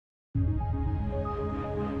All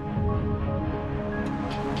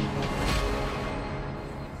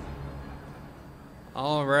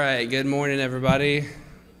right, good morning, everybody.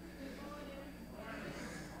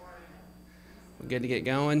 We're good to get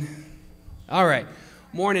going? All right,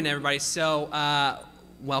 morning, everybody. So,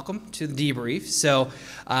 welcome to the Debrief. So,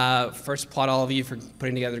 first, applaud all of you for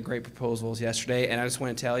putting together great proposals yesterday. And I just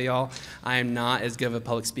want to tell y'all, I am not as good of a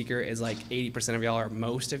public speaker as like 80% of y'all or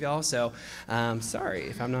most of y'all. So, sorry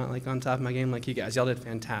if I'm not like on top of my game like you guys. Y'all did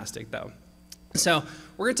fantastic, though. So,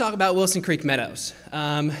 we're going to talk about Wilson Creek Meadows.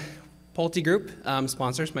 Pulte Group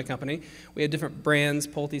sponsors my company. We have different brands: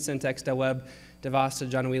 Pulte, Syntex, Del Webb, Devasta,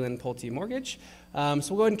 John Whelan, Pulte Mortgage. So we'll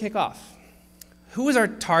go ahead and kick off. Who is our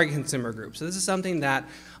target consumer group? So this is something that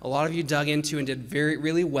a lot of you dug into and did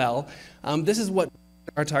really well. This is what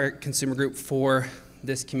our target consumer group for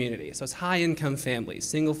this community. So it's high-income families,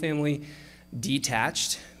 single-family,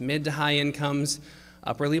 detached, mid to high incomes,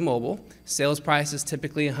 upperly mobile. Sales price is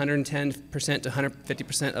typically 110% to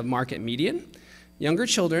 150% of market median. Younger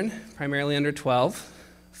children, primarily under 12.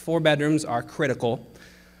 4 bedrooms are critical.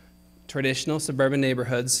 Traditional suburban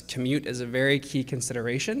neighborhoods, commute is a very key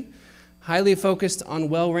consideration. Highly focused on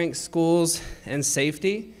well-ranked schools and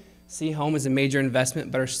safety. See home as a major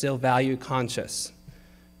investment, but are still value conscious.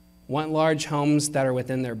 Want large homes that are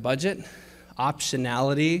within their budget.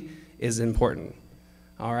 Optionality is important.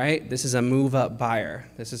 All right, this is a move-up buyer.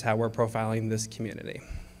 This is how we're profiling this community.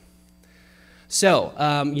 So,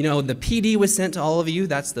 the PD was sent to all of you.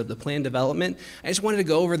 That's the plan development. I just wanted to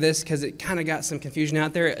go over this because it kind of got some confusion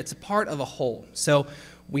out there. It's a part of a whole. So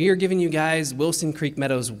we are giving you guys Wilson Creek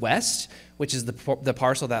Meadows West, which is the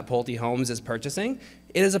parcel that Pulte Homes is purchasing.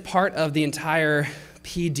 It is a part of the entire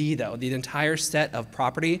PD, though, the entire set of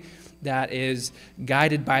property that is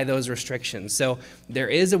guided by those restrictions. So there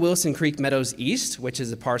is a Wilson Creek Meadows East, which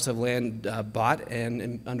is a parcel of land bought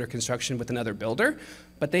and under construction with another builder,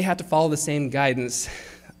 but they have to follow the same guidance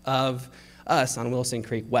of us on Wilson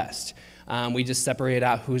Creek West. We just separated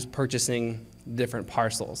out who's purchasing different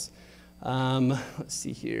parcels. Let's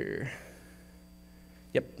see here.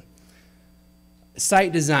 Yep.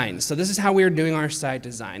 Site design. So this is how we are doing our site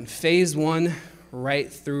design. Phase 1,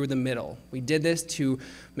 right through the middle. We did this to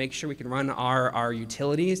make sure we could run our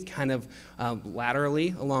utilities kind of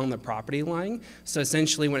laterally along the property line. So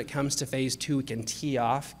essentially when it comes to phase 2, we can tee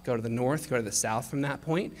off, go to the north, go to the south from that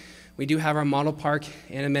point. We do have our model park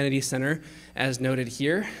and amenity center as noted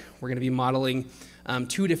here. We're going to be modeling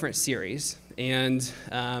 2 different series, and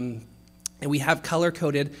we have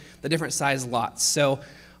color-coded the different size lots. So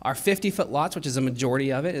our 50-foot lots, which is a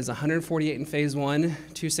majority of it, is 148 in phase 1,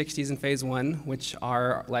 260s in phase 1, which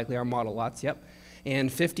are likely our model lots, yep,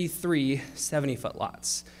 and 53 70-foot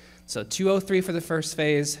lots. So 203 for the first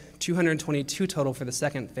phase, 222 total for the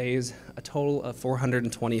second phase, a total of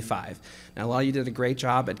 425. Now, a lot of you did a great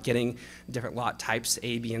job at getting different lot types,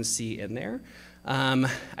 A, B, and C in there.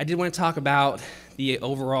 I did want to talk about the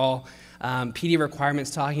overall PD requirements,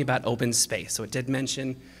 talking about open space. So it did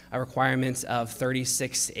mention a requirement of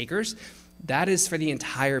 36 acres. That is for the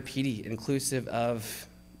entire PD, inclusive of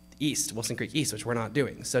East, Wilson Creek East, which we're not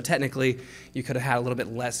doing. So technically, you could have had a little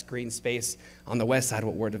bit less green space on the west side of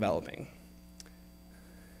what we're developing.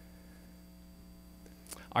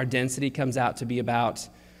 Our density comes out to be about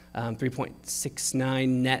 3.69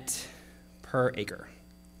 net per acre.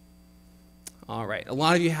 All right, a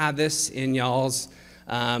lot of you have this in y'all's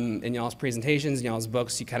presentations, in y'all's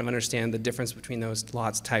books. You kind of understand the difference between those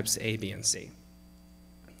lots types A, B, and C.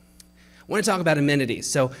 I want to talk about amenities.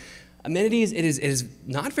 So amenities, it is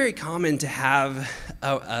not very common to have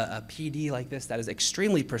a PD like this that is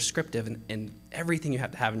extremely prescriptive in everything you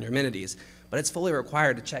have to have in your amenities, but it's fully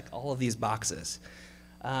required to check all of these boxes.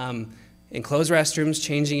 Enclosed restrooms,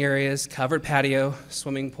 changing areas, covered patio,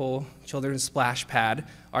 swimming pool, children's splash pad,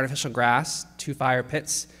 artificial grass, 2 fire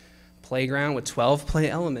pits, playground with 12 play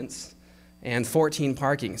elements, and 14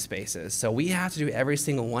 parking spaces. So we have to do every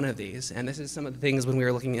single one of these, and this is some of the things when we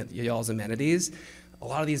were looking at y'all's amenities. A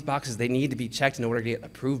lot of these boxes, they need to be checked in order to get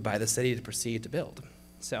approved by the city to proceed to build.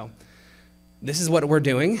 So this is what we're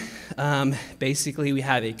doing. Basically, we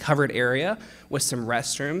have a covered area with some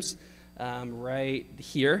restrooms right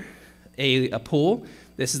here, a pool.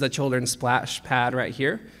 This is the children's splash pad right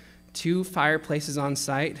here. 2 fireplaces on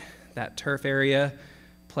site, that turf area,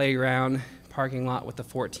 playground, parking lot with the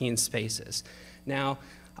 14 spaces. Now,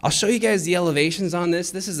 I'll show you guys the elevations on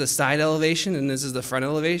this. This is the side elevation and this is the front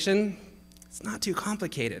elevation. It's not too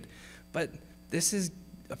complicated, but this is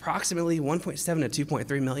approximately $1.7 to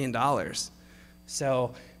 $2.3 million.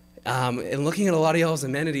 So And looking at a lot of y'all's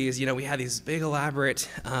amenities, we have these big elaborate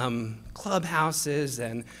clubhouses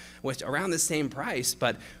and which around the same price,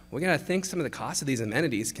 but we gotta think some of the costs of these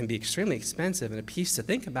amenities can be extremely expensive. And a piece to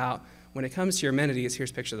think about when it comes to your amenities,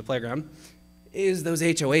 here's a picture of the playground, is those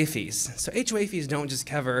HOA fees. So HOA fees don't just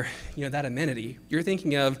cover that amenity. You're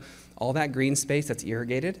thinking of all that green space that's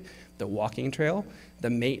irrigated, the walking trail, the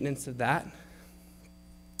maintenance of that,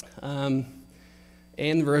 and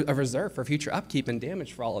a reserve for future upkeep and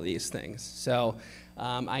damage for all of these things. So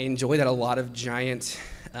I enjoy that a lot of giant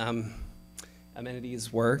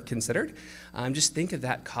amenities were considered. Just think of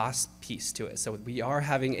that cost piece to it. So we are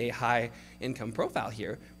having a high income profile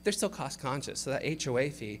here. They're still cost conscious. So that HOA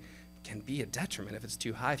fee can be a detriment if it's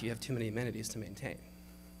too high, if you have too many amenities to maintain.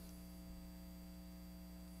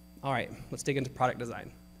 All right, let's dig into product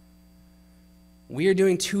design. We are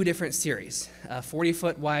doing two different series, a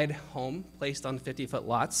 40-foot wide home placed on 50-foot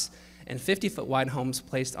lots, and 50-foot wide homes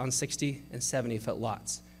placed on 60 and 70-foot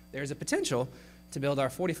lots. There's a potential to build our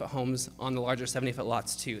 40-foot homes on the larger 70-foot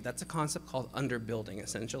lots too. That's a concept called underbuilding,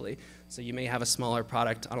 essentially. So you may have a smaller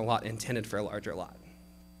product on a lot intended for a larger lot.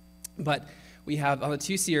 But we have, on the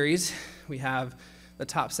two series, we have the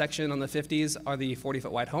top section on the 50s are the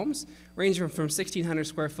 40-foot wide homes, ranging from 1,600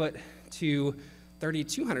 square foot to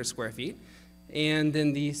 3,200 square feet. And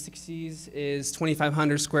then the 60s is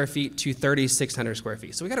 2,500 square feet to 3,600 square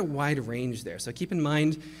feet. So we got a wide range there. So keep in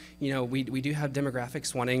mind, we do have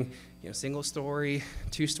demographics wanting, single story,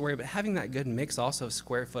 2-story, but having that good mix also of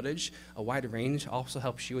square footage, a wide range also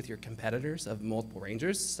helps you with your competitors of multiple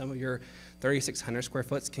ranges. Some of your 3,600 square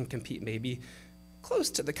foots can compete maybe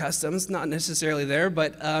close to the customs, not necessarily there,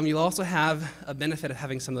 but you'll also have a benefit of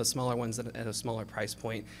having some of those smaller ones at a smaller price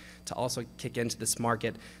point to also kick into this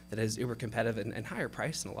market that is uber competitive and higher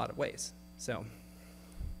priced in a lot of ways. So,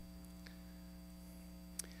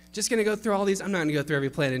 just gonna go through all these. I'm not gonna go through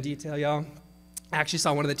every plan in detail, y'all. I actually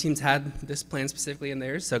saw one of the teams had this plan specifically in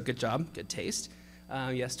theirs, so good job, good taste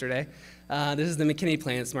yesterday. This is the McKinney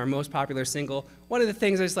plan. It's our most popular single. One of the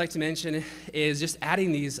things I just like to mention is just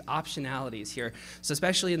adding these optionalities here. So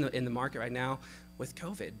especially in the market right now with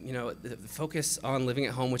COVID, the focus on living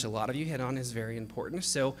at home, which a lot of you hit on, is very important.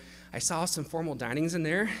 So I saw some formal dinings in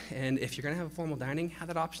there, and if you're gonna have a formal dining, have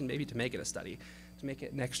that option maybe to make it a study, to make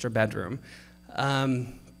it an extra bedroom.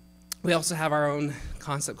 We also have our own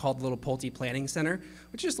concept called the Little Pulte Planning Center,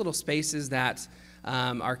 which is little spaces that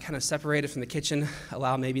are kind of separated from the kitchen,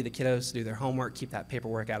 allow maybe the kiddos to do their homework, keep that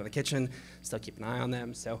paperwork out of the kitchen, still keep an eye on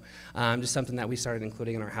them. So just something that we started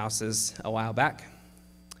including in our houses a while back.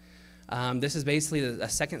 This is basically a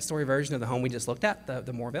second-story version of the home we just looked at,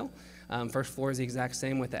 the Moorville. First floor is the exact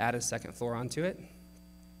same with the added second floor onto it.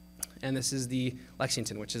 And this is the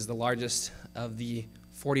Lexington, which is the largest of the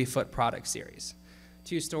 40-foot product series.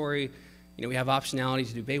 2-story, we have optionality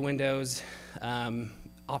to do bay windows,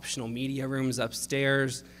 optional media rooms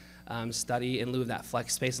upstairs, study in lieu of that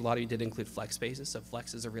flex space. A lot of you did include flex spaces, so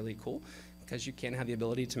flexes are really cool because you can have the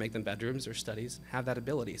ability to make them bedrooms or studies, have that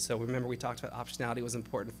ability. So remember we talked about optionality was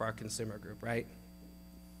important for our consumer group, right?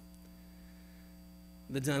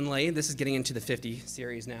 The Dunlay, this is getting into the 50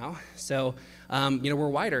 series now. So, we're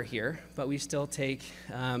wider here, but we still take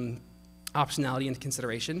optionality into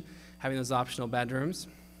consideration, having those optional bedrooms.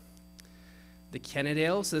 The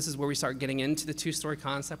Kennedale, so this is where we start getting into the 2-story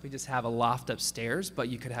concept. We just have a loft upstairs, but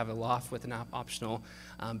you could have a loft with an optional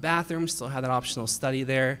bathroom, still have that optional study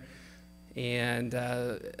there, and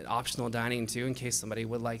optional dining too, in case somebody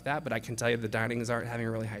would like that. But I can tell you the dinings aren't having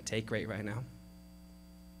a really high take rate right now.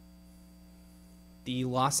 The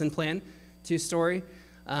Lawson plan, 2-story,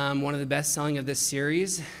 one of the best selling of this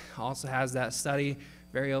series, also has that study,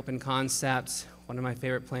 very open concept, one of my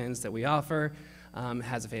favorite plans that we offer.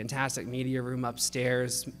 Has a fantastic media room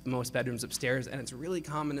upstairs, most bedrooms upstairs, and it's really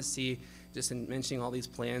common to see, just in mentioning all these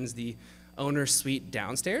plans, the owner's suite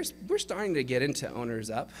downstairs. We're starting to get into owners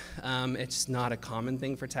up. It's not a common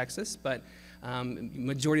thing for Texas, but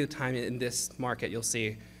majority of the time in this market, you'll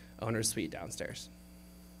see owner's suite downstairs.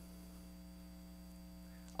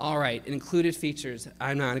 All right, included features.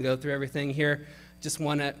 I'm not gonna go through everything here. Just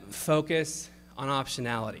wanna focus on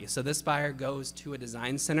optionality. So this buyer goes to a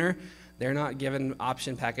design center. They're not given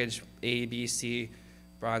option package A, B, C,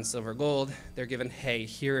 bronze, silver, gold. They're given, hey,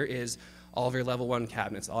 here is all of your level 1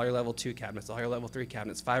 cabinets, all your level 2 cabinets, all your level 3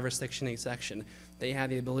 cabinets, 5 or 6 in each section. They have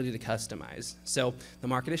the ability to customize. So the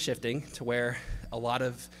market is shifting to where a lot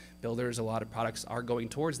of builders, a lot of products are going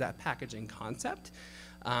towards that packaging concept.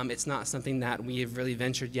 It's not something that we have really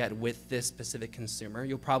ventured yet with this specific consumer.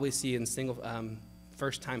 You'll probably see in single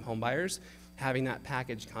first-time home buyers having that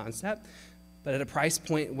package concept. But at a price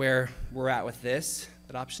point where we're at with this,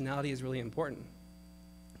 that optionality is really important.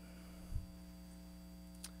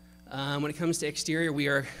 When it comes to exterior, we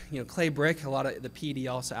are, clay brick. A lot of the PD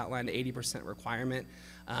also outlined an 80% requirement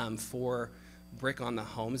for brick on the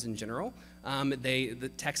homes in general.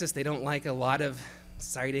 Texas, they don't like a lot of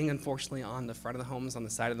siding, unfortunately, on the front of the homes, on the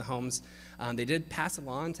side of the homes. They did pass a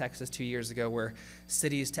law in Texas 2 years ago where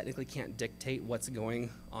cities technically can't dictate what's going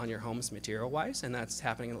on your homes material-wise, and that's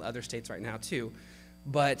happening in other states right now too.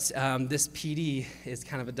 But this PD is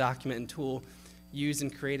kind of a document and tool used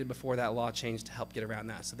and created before that law changed to help get around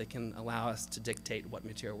that, so they can allow us to dictate what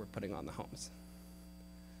material we're putting on the homes.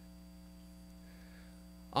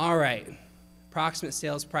 All right, approximate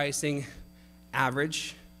sales pricing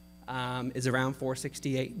average is around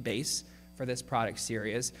 $468 base for this product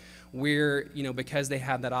series. We're, because they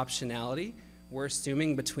have that optionality, we're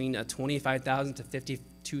assuming between a $25,000 to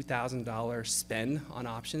 $52,000 spend on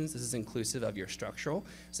options. This is inclusive of your structural.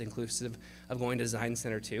 It's inclusive of going to design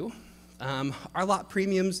center too. Our lot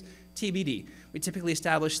premiums, TBD. We typically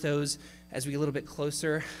establish those as we get a little bit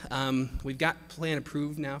closer. We've got plan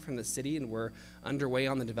approved now from the city, and we're underway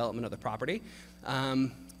on the development of the property.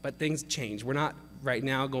 But things change. We're not right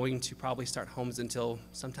now going to probably start homes until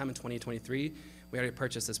sometime in 2023. We already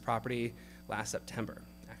purchased this property last September,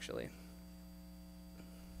 actually.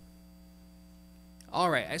 All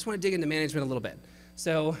right, I just want to dig into management a little bit.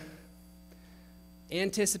 So,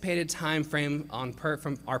 anticipated time frame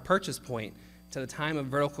from our purchase point to the time of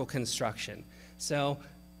vertical construction. So,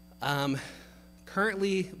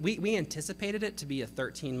 currently, we anticipated it to be a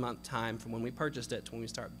 13-month time from when we purchased it to when we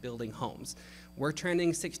start building homes. We're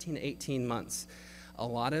trending 16 to 18 months. A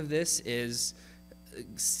lot of this is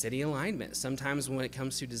city alignment. Sometimes when it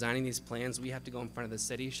comes to designing these plans, we have to go in front of the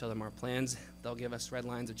city, show them our plans. They'll give us red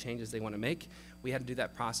lines of changes they want to make. We had to do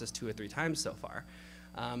that process 2 or 3 times so far.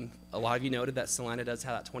 A lot of you noted that Salina does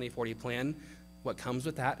have that 2040 plan. What comes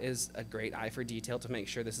with that is a great eye for detail to make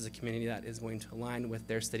sure this is a community that is going to align with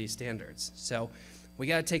their city standards. So we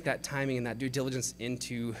got to take that timing and that due diligence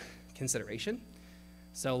into consideration.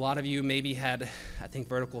 So a lot of you maybe had, I think,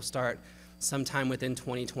 vertical start sometime within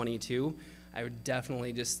 2022. I would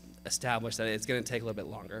definitely just establish that it's going to take a little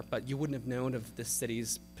bit longer, but you wouldn't have known of this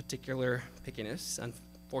city's particular pickiness,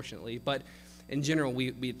 unfortunately. But in general, we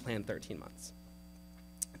had planned 13 months.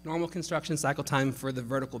 Normal construction cycle time for the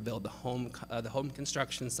vertical build, the home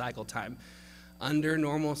construction cycle time. Under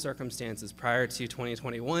normal circumstances prior to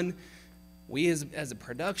 2021, we as a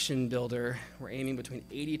production builder, we're aiming between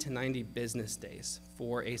 80 to 90 business days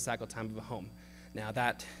for a cycle time of a home. Now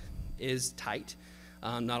that is tight.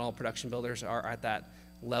 Not all production builders are at that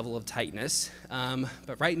level of tightness.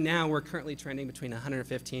 But right now we're currently trending between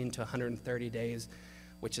 115 to 130 days,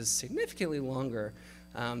 which is significantly longer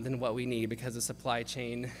than what we need because the supply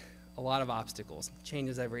chain, a lot of obstacles,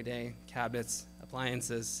 changes every day, cabinets,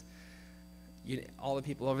 appliances, all the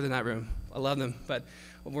people over in that room, I love them, but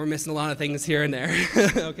we're missing a lot of things here and there,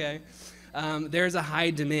 okay? There's a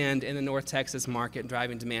high demand in the North Texas market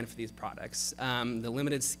driving demand for these products. The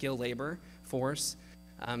limited skilled labor force,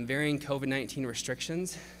 varying COVID-19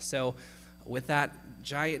 restrictions. So with that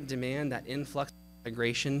giant demand, that influx of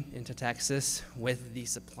migration into Texas with the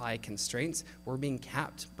supply constraints, we're being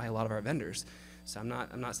capped by a lot of our vendors. So I'm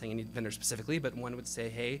not saying any vendor specifically, but one would say,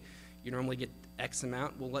 hey, you normally get X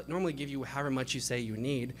amount. We'll normally give you however much you say you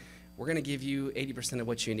need. We're going to give you 80% of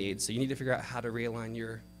what you need. So you need to figure out how to realign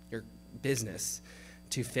your business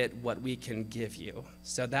to fit what we can give you.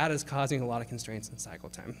 So that is causing a lot of constraints in cycle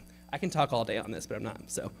time. I can talk all day on this, but I'm not.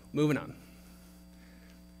 So moving on.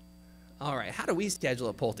 All right, how do we schedule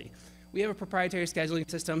at Pulte? We have a proprietary scheduling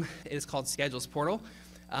system. It is called Schedules Portal.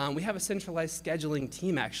 We have a centralized scheduling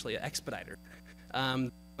team, actually, an expediter.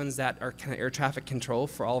 Ones that are kind of air traffic control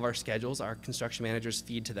for all of our schedules. Our construction managers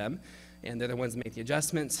feed to them, and they're the ones that make the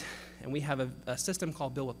adjustments. And we have a system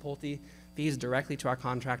called Bill with Pulte, feeds directly to our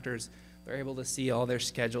contractors. They're able to see all their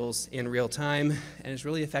schedules in real time, and it's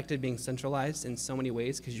really effective being centralized in so many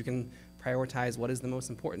ways because you can prioritize what is the most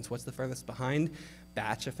important, what's the furthest behind,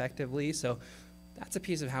 batch effectively. So that's a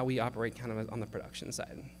piece of how we operate kind of on the production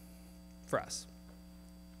side for us.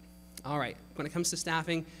 All right, when it comes to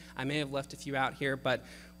staffing, I may have left a few out here, but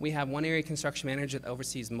we have one area construction manager that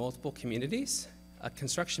oversees multiple communities, a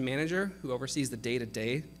construction manager who oversees the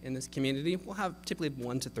day-to-day in this community. We'll have typically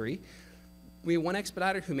 1 to 3. We have one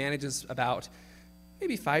expediter who manages about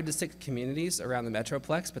maybe 5 to 6 communities around the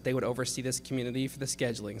Metroplex, but they would oversee this community for the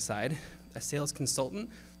scheduling side. A sales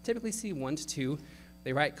consultant, typically see 1 to 2.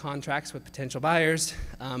 They write contracts with potential buyers.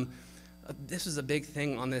 This was a big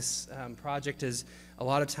thing on this project is a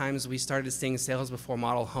lot of times we started seeing sales before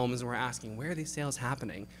model homes and we're asking, where are these sales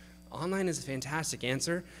happening? Online is a fantastic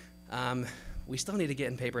answer. we still need to get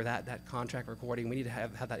in paper that contract recording. We need to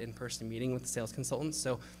have that in-person meeting with the sales consultants.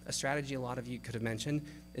 So a strategy a lot of you could have mentioned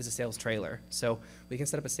is a sales trailer. So we can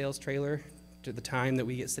set up a sales trailer to the time that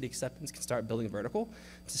we get city acceptance, can start building vertical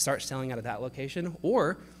to start selling out of that location.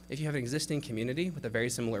 Or if you have an existing community with a very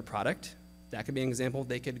similar product, that could be an example.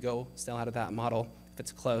 They could go sell out of that model if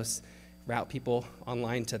it's close, route people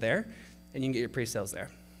online to there, and you can get your pre-sales there.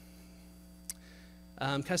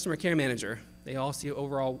 Customer care manager. They all see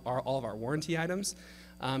overall all of our warranty items.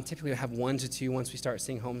 Typically we have 1 to 2 once we start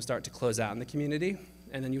seeing homes start to close out in the community.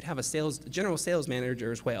 And then you'd have a general sales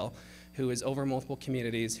manager as well, who is over multiple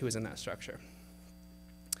communities, who is in that structure.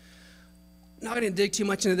 Not going to dig too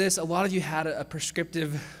much into this. A lot of you had a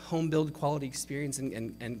prescriptive home build quality experience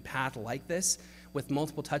and path like this with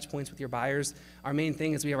multiple touch points with your buyers. Our main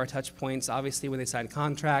thing is we have our touch points, obviously, when they sign a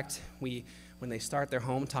contract. When they start their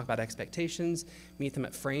home, talk about expectations, meet them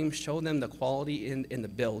at frame, show them the quality in the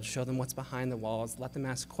build, show them what's behind the walls, let them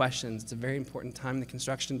ask questions. It's a very important time in the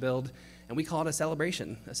construction build, and we call it a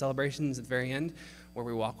celebration. A celebration is at the very end where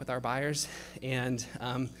we walk with our buyers and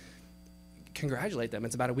congratulate them.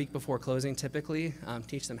 It's about a week before closing typically,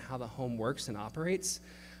 teach them how the home works and operates,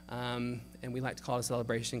 and we like to call it a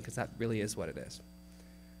celebration because that really is what it is.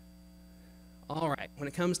 All right, when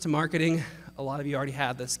it comes to marketing, a lot of you already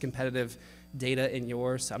have this competitive data in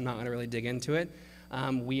yours, so I'm not going to really dig into it.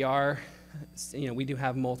 We do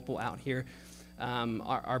have multiple out here.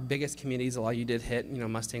 Our biggest communities, a lot of you did hit,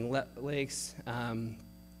 Mustang Lakes, a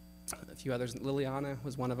few others. Liliana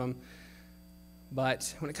was one of them.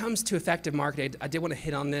 But when it comes to effective marketing, I did want to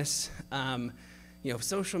hit on this.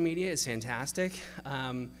 Social media is fantastic.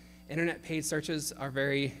 Internet paid searches are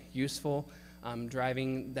very useful,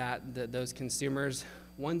 driving those consumers.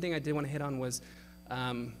 One thing I did want to hit on was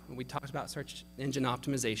we talked about search engine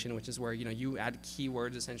optimization, which is where you add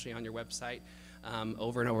keywords essentially on your website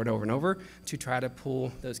over and over and over and over to try to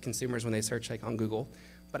pull those consumers when they search like on Google.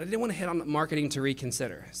 But I did want to hit on marketing to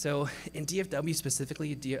reconsider. So in DFW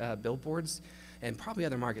specifically, billboards, and probably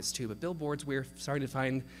other markets too, but billboards we're starting to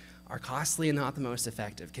find are costly and not the most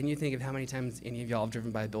effective. Can you think of how many times any of y'all have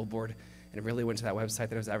driven by a billboard and really went to that website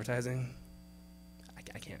that was advertising?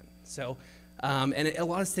 I can't. So, and a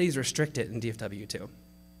lot of cities restrict it in DFW too.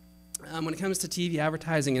 When it comes to TV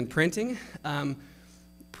advertising and printing,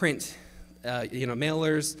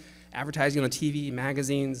 mailers, advertising on TV,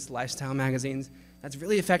 magazines, lifestyle magazines, that's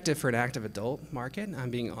really effective for an active adult market. I'm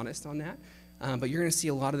being honest on that. But you're going to see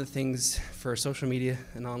a lot of the things for social media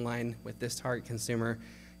and online with this target consumer,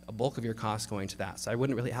 a bulk of your costs going to that. So I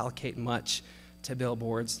wouldn't really allocate much to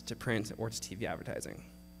billboards, to print, or to TV advertising.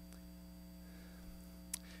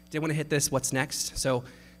 Did want to hit this, what's next? So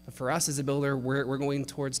for us as a builder, we're going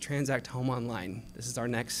towards transact home online. This is our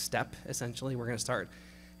next step, essentially. We're going to start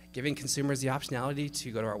giving consumers the optionality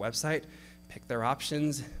to go to our website, pick their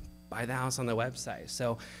options, buy the house on the website.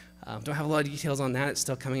 So don't have a lot of details on that. It's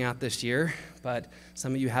still coming out this year, but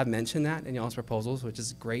some of you have mentioned that in y'all's proposals, which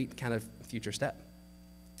is a great kind of future step.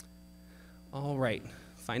 All right,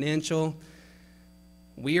 financial.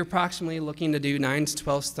 We are approximately looking to do 9 to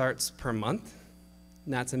 12 starts per month.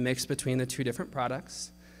 And that's a mix between the two different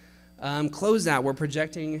products. Closeout, we're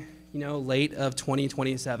projecting, late of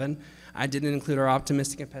 2027. I didn't include our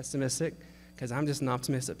optimistic and pessimistic because I'm just an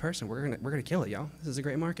optimistic person. We're gonna kill it, y'all. This is a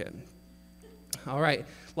great market. All right,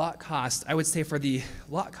 lot cost. I would say for the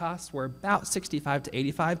lot cost, we're about 65 to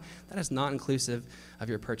 85. That is not inclusive of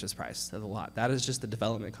your purchase price of the lot. That is just the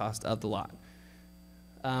development cost of the lot.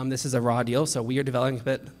 This is a raw deal, so we are developing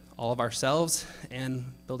it all of ourselves and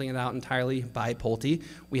building it out entirely by Pulte.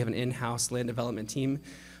 We have an in-house land development team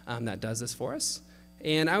that does this for us.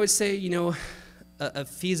 And I would say, a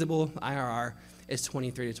feasible IRR is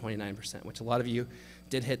 23 to 29%, which a lot of you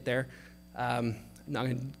did hit there. I'm not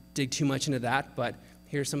going to dig too much into that, but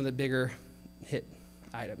here's some of the bigger hit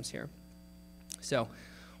items here. So I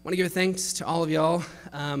want to give a thanks to all of y'all.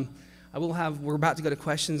 We're about to go to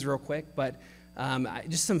questions real quick, but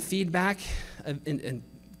just some feedback and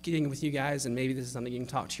getting with you guys, and maybe this is something you can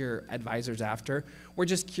talk to your advisors after. We're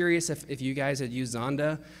just curious if you guys had used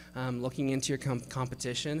Zonda, looking into your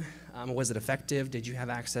competition. Was it effective? Did you have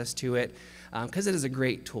access to it? Because it is a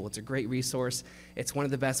great tool. It's a great resource. It's one of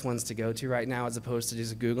the best ones to go to right now as opposed to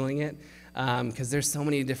just Googling it, because there's so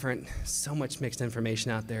much mixed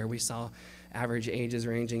information out there. We saw average ages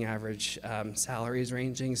ranging, average salaries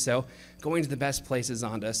ranging. So going to the best place is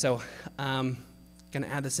Zonda. So going to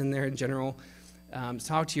add this in there in general.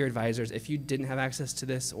 Talk to your advisors. If you didn't have access to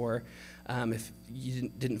this, or if you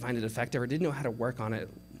didn't find it effective or didn't know how to work on it,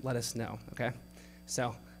 let us know, okay?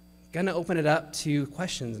 So, gonna open it up to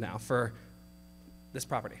questions now for this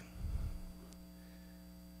property.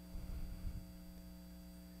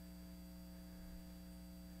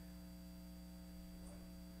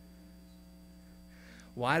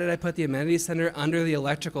 Why did I put the amenity center under the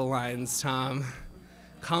electrical lines, Tom?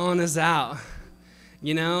 Calling us out.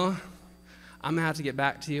 You know, I'm gonna have to get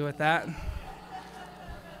back to you with that.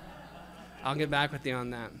 I'll get back with you on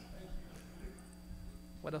that.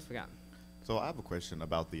 What else we got? So I have a question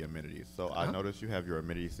about the amenities. So I noticed you have your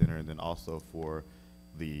amenity center, and then also for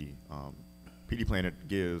the PD plan, it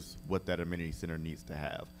gives what that amenity center needs to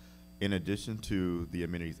have. In addition to the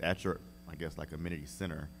amenities at your, I guess, like amenity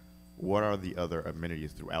center, what are the other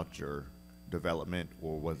amenities throughout your development,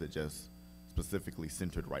 or was it just specifically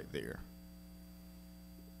centered right there?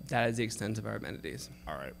 That is the extent of our amenities.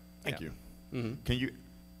 All right, thank you. Mm-hmm. Can you,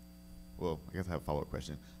 well, I guess I have a follow-up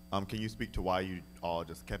question. Can you speak to why you all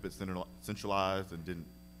just kept it centralized and didn't,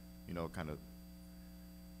 you know, kind of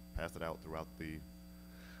pass it out throughout the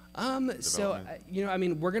so, you know, I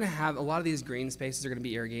mean, we're going to have a lot of these green spaces are going to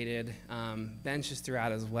be irrigated, benches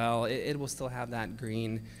throughout as well. It will still have that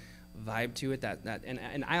green vibe to it.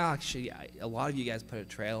 And I actually, a lot of you guys put a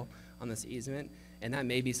trail on this easement, and that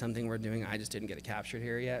may be something we're doing. I just didn't get it captured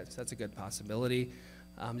here yet, so that's a good possibility.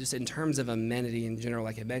 Just in terms of amenity in general,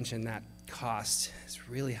 like I mentioned, that cost is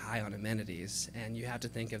really high on amenities, and you have to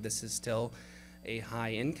think of this as still a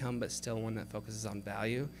high income, but still one that focuses on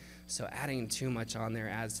value. So adding too much on there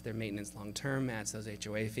adds to their maintenance long term, adds those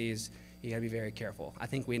HOA fees. You gotta be very careful. I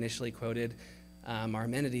think we initially quoted our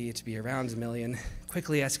amenity to be around $1 million,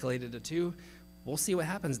 quickly escalated to $2 million. We'll see what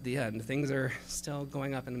happens at the end. Things are still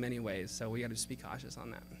going up in many ways, so we gotta just be cautious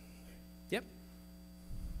on that. Yep.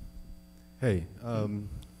 Hey,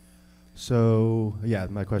 so yeah,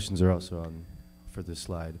 my questions are also on for this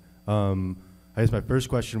slide. I guess my first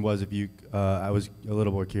question was if you, I was a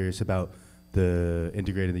little more curious about the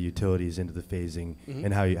integrating the utilities into the phasing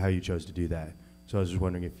and how you chose to do that. So I was just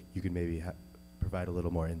wondering if you could maybe provide a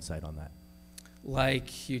little more insight on that.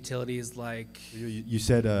 Like utilities, like you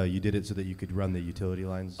said you did it so that you could run the utility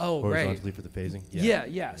lines horizontally for the phasing.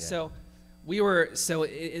 Yeah. So we were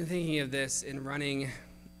in thinking of this in running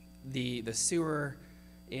the sewer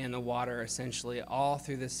and the water essentially all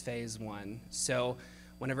through this phase 1. So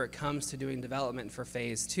whenever it comes to doing development for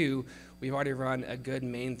phase 2, we've already run a good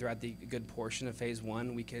main throughout the good portion of phase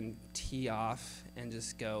 1. We can tee off and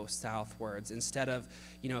just go southwards instead of,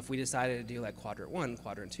 you know, if we decided to do like quadrant 1,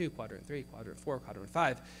 quadrant 2, quadrant 3, quadrant 4, quadrant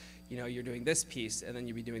 5, you know, you're doing this piece and then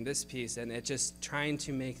you'd be doing this piece, and it's just trying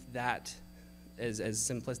to make that as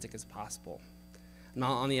simplistic as possible.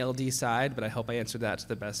 Not on the LD side, but I hope I answered that to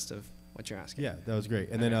the best of what you're asking. Yeah, that was great.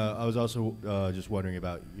 And then I was also just wondering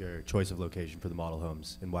about your choice of location for the model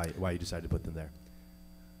homes and why you decided to put them there.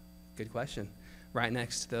 Good question. Right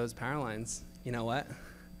next to those power lines. You know what?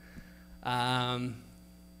 That's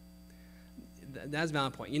a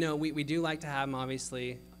valid point. You know, we do like to have them,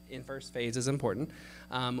 obviously, in first phase is important.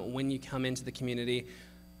 When you come into the community,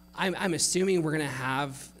 I'm assuming we're going to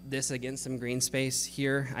have this against some green space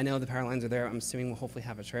here. I know the power lines are there. I'm assuming we'll hopefully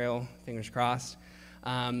have a trail, fingers crossed.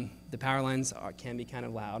 The power lines can be kind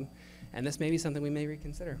of loud, and this may be something we may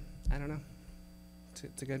reconsider. I don't know.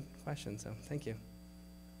 It's a good question, so thank you.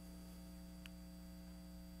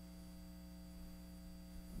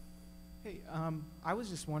 Hey, I was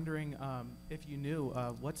just wondering if you knew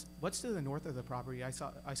what's to the north of the property. I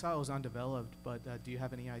saw it was undeveloped, but do you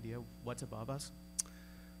have any idea what's above us?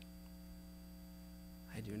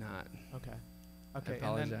 I do not. Okay. I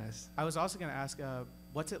apologize. And then I was also going to ask,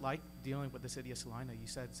 what's it like dealing with the city of Salina? You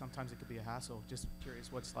said sometimes it could be a hassle. Just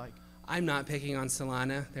curious what it's like. I'm not picking on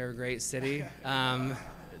Salina. They're a great city. No,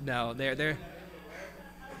 they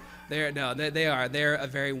are. They're a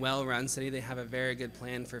very well-run city. They have a very good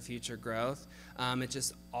plan for future growth. It's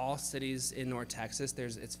just all cities in North Texas.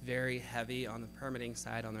 It's very heavy on the permitting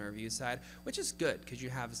side, on the review side, which is good because you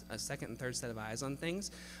have a second and third set of eyes on things.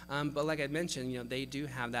 But like I mentioned, you know, they do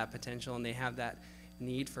have that potential and they have that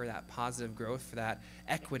need for that positive growth, for that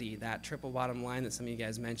equity, that triple bottom line that some of you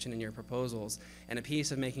guys mentioned in your proposals. And a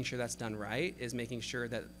piece of making sure that's done right is making sure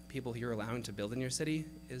that people who you're allowing to build in your city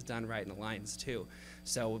is done right and aligns too.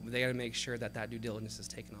 So they got to make sure that that due diligence is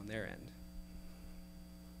taken on their end.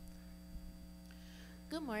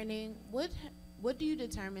 Good morning. What do you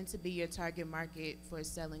determine to be your target market for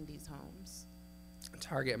selling these homes?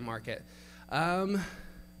 Target market. High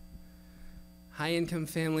income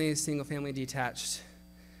families, single family detached.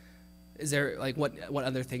 Is there like what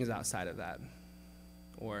other things outside of that?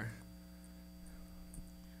 Or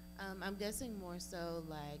I'm guessing more so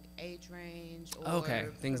like age range or okay,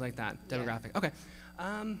 things like that. Demographic. Yeah. Okay.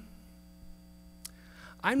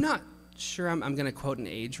 I'm not sure I'm going to quote an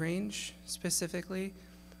age range specifically,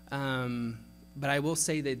 but I will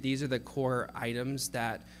say that these are the core items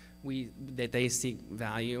that that they seek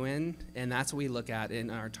value in, and that's what we look at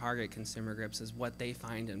in our target consumer groups is what they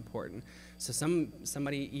find important. So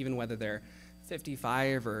somebody, even whether they're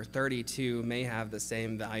 55 or 32, may have the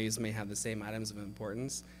same values, may have the same items of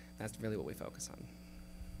importance. That's really what we focus on.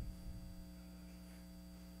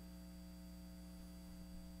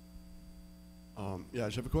 Yeah, I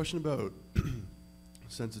just have a question about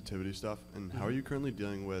sensitivity stuff, and how are you currently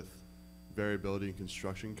dealing with variability in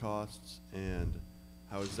construction costs, and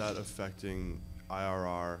how is that affecting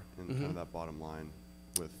IRR and kind of that bottom line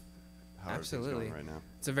with how everything's going right now?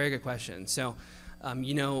 It's a very good question. So,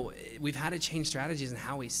 you know, we've had to change strategies in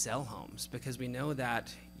how we sell homes because we know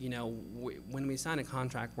that, you know, when we sign a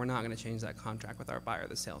contract, we're not going to change that contract with our buyer,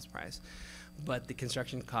 the sales price. But the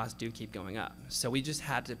construction costs do keep going up. So we just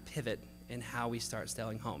had to pivot in how we start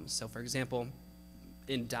selling homes. So, for example,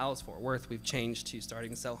 in Dallas-Fort Worth, we've changed to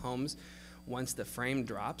starting to sell homes once the frame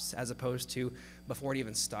drops, as opposed to before it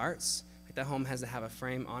even starts. Like that home has to have a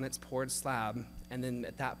frame on its poured slab, and then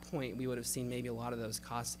at that point, we would have seen maybe a lot of those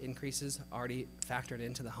cost increases already factored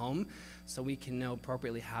into the home, so we can know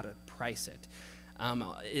appropriately how to price it.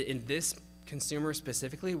 In this consumer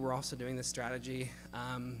specifically, we're also doing this strategy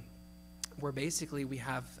where basically we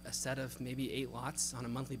have a set of maybe 8 lots on a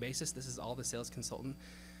monthly basis. This is all the sales consultant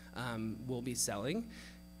will be selling,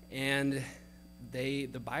 and the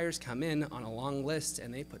buyers come in on a long list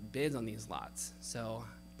and they put bids on these lots. So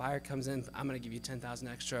buyer comes in, I'm going to give you 10,000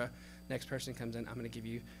 extra. Next person comes in, I'm going to give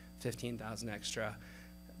you 15,000 extra.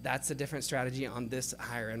 That's a different strategy on this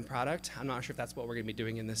higher end product. I'm not sure if that's what we're going to be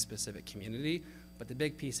doing in this specific community, but the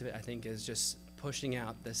big piece of it, I think, is just pushing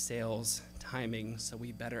out the sales timing so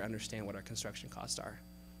we better understand what our construction costs are.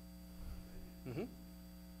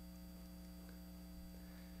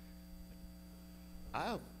 I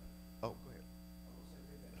have, oh, go ahead.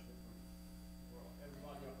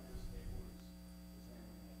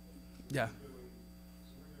 Yeah. So we're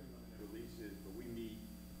doing limited releases, but we meet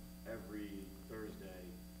every Thursday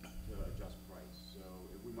to adjust price. So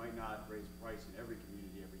we might not raise price in every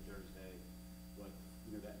community every Thursday, but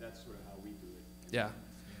you know that's sort of how we do it. Yeah.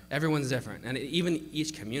 Everyone's different, and even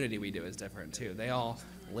each community we do is different too. They all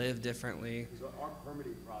live differently. Because our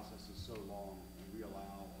permitting process is so long, and we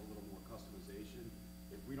allow a little more customization.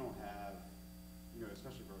 If we don't have, you know,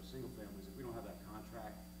 especially for our single families, if we don't have that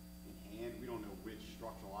contract in hand, we don't know which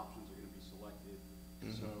structural options are going to be selected.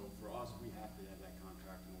 So for us, we have to have that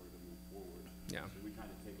contract in order to move forward. Yeah. So we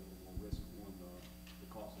kind of take a little more risk on the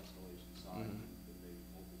cost escalation side than maybe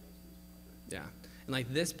local does in this project. Yeah. And like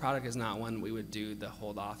this product is not one we would do the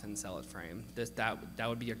hold off and sell it frame. That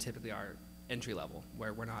would be typically our entry level,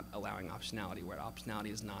 where we're not allowing optionality, where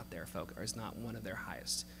optionality is not their focus, or is not one of their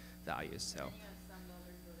highest values. So. And you have some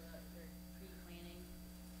builders where they're pre-planning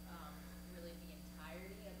really the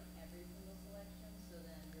entirety of every single selection, so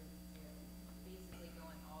then you're basically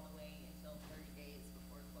going all the way until 30 days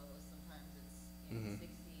before close. Sometimes it's 60,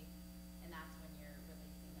 and that's when you're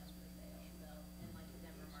releasing them for sale. So in like the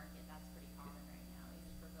Denver market, that's pretty common right now,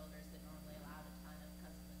 even for builders that normally allow a ton of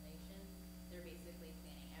customization. They're basically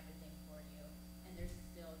planning everything for you, and they're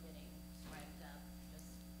still getting swiped up just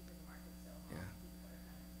because the market's so hot. Yeah. People are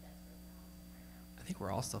kind of desperate for housing right now. I think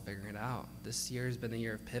we're all still figuring it out. This year has been the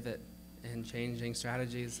year of pivot and changing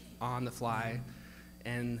strategies on the fly,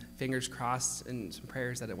 and fingers crossed and some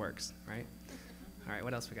prayers that it works, right? All right,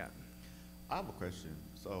 what else we got? I have a question.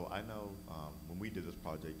 So I know when we did this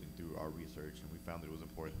project and through our research, and we found that it was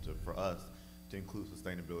important for us to include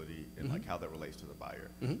sustainability and like how that relates to the buyer.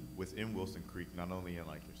 Within Wilson Creek, not only in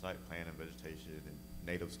like your site plan and vegetation and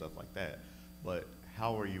native stuff like that, but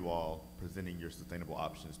how are you all presenting your sustainable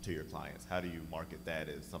options to your clients? How do you market that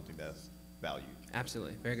as something that's valued?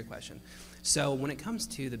 Absolutely, very good question. So when it comes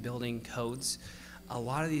to the building codes, a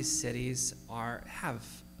lot of these cities have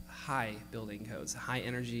high building codes, high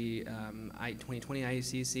energy 2020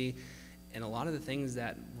 IUCC, and a lot of the things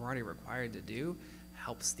that we're already required to do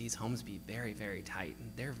helps these homes be very, very tight.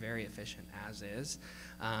 They're very efficient as is.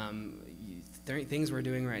 Things we're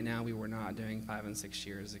doing right now we were not doing 5 and 6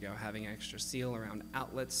 years ago, having extra seal around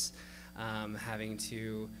outlets,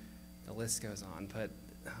 the list goes on, but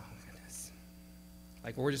oh goodness.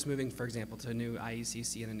 Like we're just moving, for example, to a new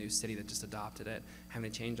IECC in a new city that just adopted it,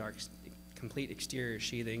 having to change our complete exterior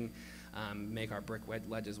sheathing, make our brick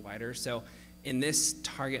ledges wider. So in this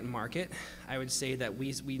target market, I would say that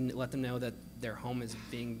we let them know that their home is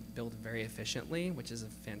being built very efficiently, which is a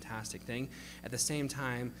fantastic thing. At the same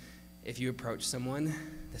time, if you approach someone,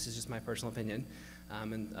 this is just my personal opinion,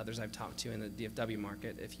 and others I've talked to in the DFW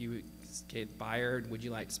market, if you get buyer, would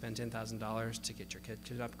you like to spend $10,000 to get your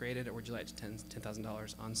kitchen upgraded, or would you like to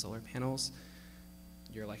 $10,000 on solar panels?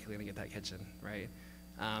 You're likely going to get that kitchen, right?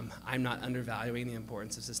 I'm not undervaluing the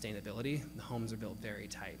importance of sustainability. The homes are built very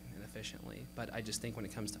tight and efficiently, but I just think when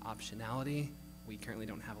it comes to optionality, we currently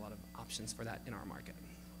don't have a lot of options for that in our market.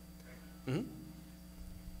 Mm-hmm.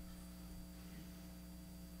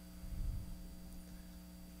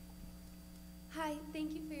 Hi,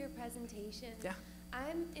 thank you for your presentation. Yeah.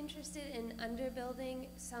 I'm interested in underbuilding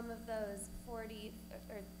some of those 40,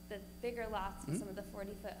 or the bigger lots with some of the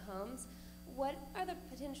 40-foot homes. What are the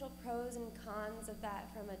potential pros and cons of that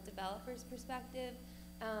from a developer's perspective?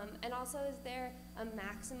 And also, is there a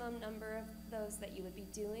maximum number of those that you would be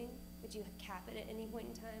doing? Would you cap it at any point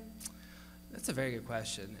in time? That's a very good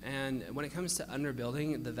question. And when it comes to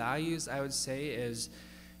underbuilding, the values I would say is,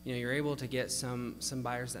 you're able to get some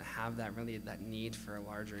buyers that have that need for a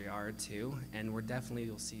larger yard too, and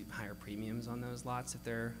you'll see higher premiums on those lots if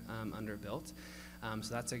they're underbuilt.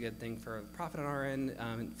 So that's a good thing for profit on our end,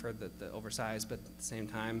 for the oversized, but at the same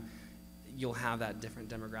time, you'll have that different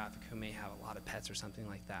demographic who may have a lot of pets or something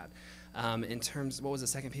like that. In terms, what was the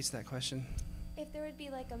second piece of that question? If there would be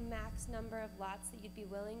like a max number of lots that you'd be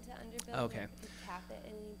willing to underbuild, Okay. and cap it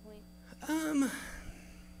at any point?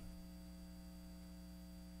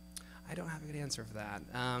 I don't have a good answer for that.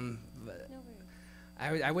 But No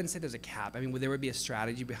worries. I wouldn't say there's a cap. I mean, there would be a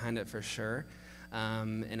strategy behind it for sure.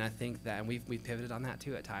 And I think that we've pivoted on that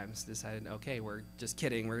too at times. Decided, okay, we're just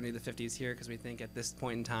kidding. We're going to do the 50s here because we think at this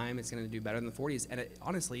point in time it's going to do better than the 40s. And it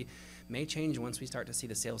honestly may change once we start to see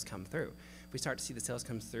the sales come through. If we start to see the sales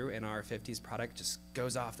come through and our 50s product just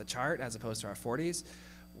goes off the chart as opposed to our 40s,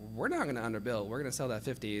 we're not going to underbuild. We're going to sell that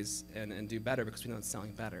 50s and do better because we know it's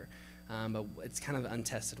selling better. But it's kind of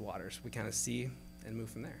untested waters. We kind of see and move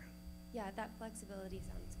from there. Yeah, that flexibility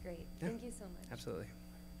sounds great. Yeah. Thank you so much. Absolutely.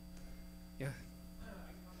 Yeah.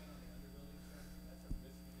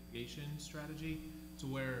 Mitigation strategy to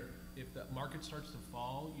where if the market starts to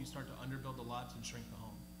fall, you start to underbuild the lots and shrink the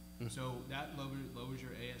home. So that lowers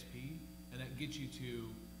your ASP, and that gets you to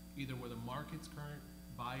either where the market's current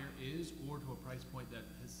buyer is or to a price point that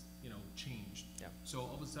has changed. Yep. So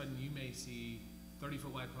all of a sudden you may see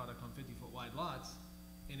 30-foot wide product on 50-foot wide lots,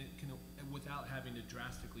 and it can, without having to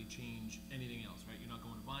drastically change anything else, right? You're not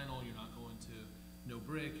going to vinyl, you're not going to no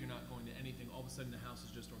brick, you're not going to anything. All of a sudden the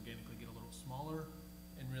houses just organically get a little smaller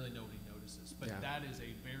and really nobody notices. But Yeah. that is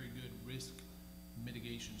a very good risk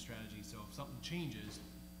mitigation strategy. So if something changes,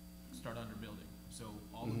 start underbuilding. So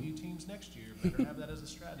all of you teams next year better have that as a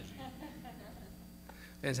strategy.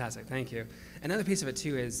 Fantastic, thank you. Another piece of it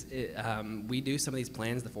too is we do some of these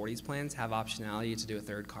plans, the 40s plans, have optionality to do a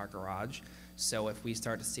third car garage. So if we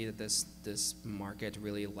start to see that this market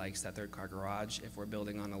really likes that third car garage, if we're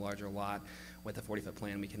building on a larger lot with a 40-foot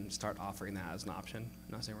plan, we can start offering that as an option.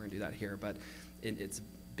 I'm not saying we're gonna do that here, but it's a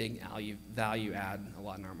big value add a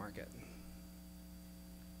lot in our market.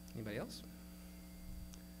 Anybody else?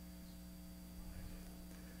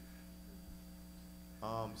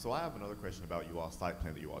 So I have another question about you all's site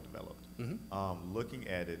plan that you all developed. Mm-hmm. Looking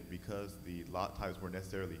at it, because the lot types weren't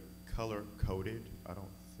necessarily color coded,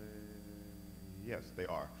 yes, they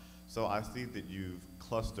are. So I see that you've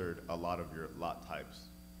clustered a lot of your lot types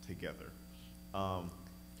together. Can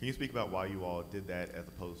you speak about why you all did that as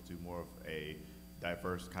opposed to more of a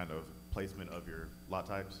diverse kind of placement of your lot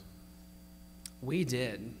types? We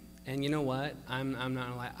did, and you know what? I'm not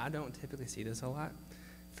gonna lie. I don't typically see this a lot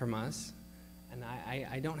from us. And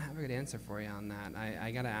I don't have a good answer for you on that. I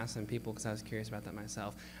got to ask some people because I was curious about that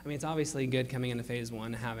myself. I mean, it's obviously good coming into phase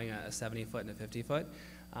one, having a 70-foot and a 50-foot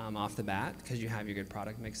off the bat because you have your good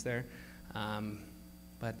product mix there.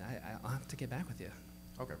 But I'll have to get back with you.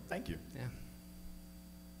 Okay, thank you. Yeah.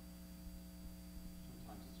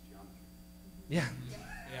 Sometimes it's geometry. Yeah.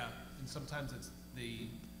 Yeah, and sometimes it's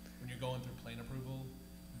when you're going through plan approval,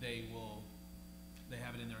 they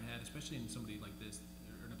have it in their head, especially in somebody like this,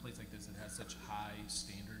 or in a place like this that has such high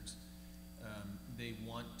standards. They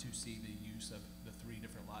want to see the use of the 3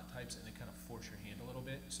 different lot types, and they kind of force your hand a little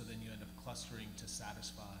bit, so then you end up clustering to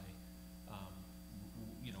satisfy,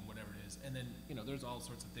 whatever it is. And then, there's all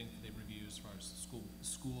sorts of things that they review as far as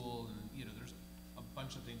school, and, there's a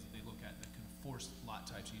bunch of things that they look at that can force lot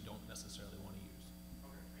types you don't necessarily want to use.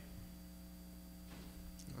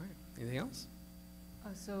 All right. Anything else?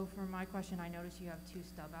 So for my question, I noticed you have 2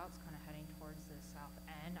 stub outs kind of heading towards the south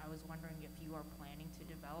end. I was wondering if you are planning to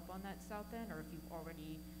develop on that south end, or if you've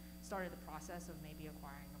already started the process of maybe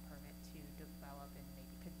acquiring a permit to develop and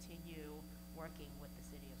maybe continue working with the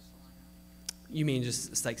city of Salina. You mean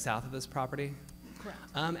just like south of this property? Correct.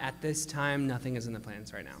 At this time, nothing is in the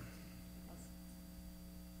plans right now.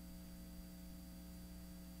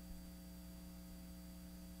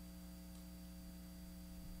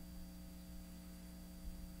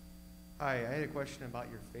 Hi, I had a question about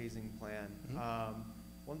your phasing plan.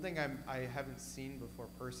 One thing I haven't seen before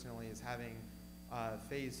personally is having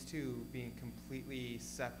phase 2 being completely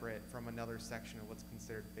separate from another section of what's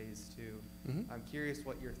considered phase 2. I'm curious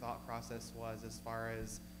what your thought process was as far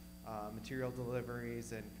as material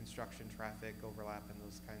deliveries and construction traffic overlap and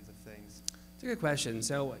those kinds of things. It's a good question.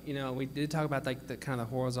 So, you know, we did talk about like the kind of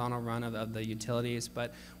the horizontal run of the utilities,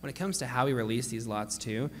 but when it comes to how we release these lots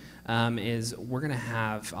too, is we're going to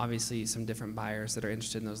have obviously some different buyers that are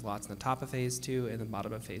interested in those lots in the top of phase 2 and the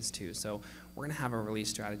bottom of phase 2. So we're going to have a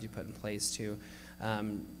release strategy put in place to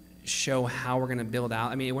show how we're going to build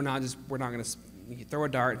out. I mean, we're not going to throw a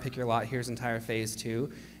dart and pick your lot, here's entire phase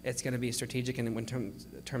 2. It's going to be strategic in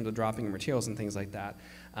terms of dropping materials and things like that.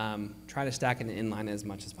 Try to stack it in line as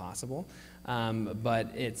much as possible. But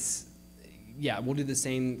it's, yeah, we'll do the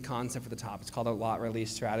same concept for the top. It's called a lot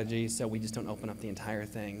release strategy, so we just don't open up the entire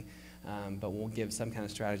thing. But we'll give some kind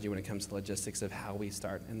of strategy when it comes to the logistics of how we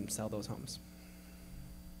start and sell those homes.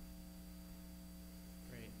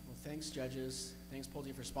 Great. Well, thanks, judges. Thanks,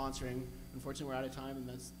 Pulte, for sponsoring. Unfortunately, we're out of time, and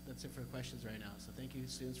that's it for questions right now. So thank you,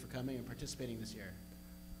 students, for coming and participating this year.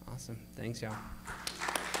 Awesome. Thanks, y'all.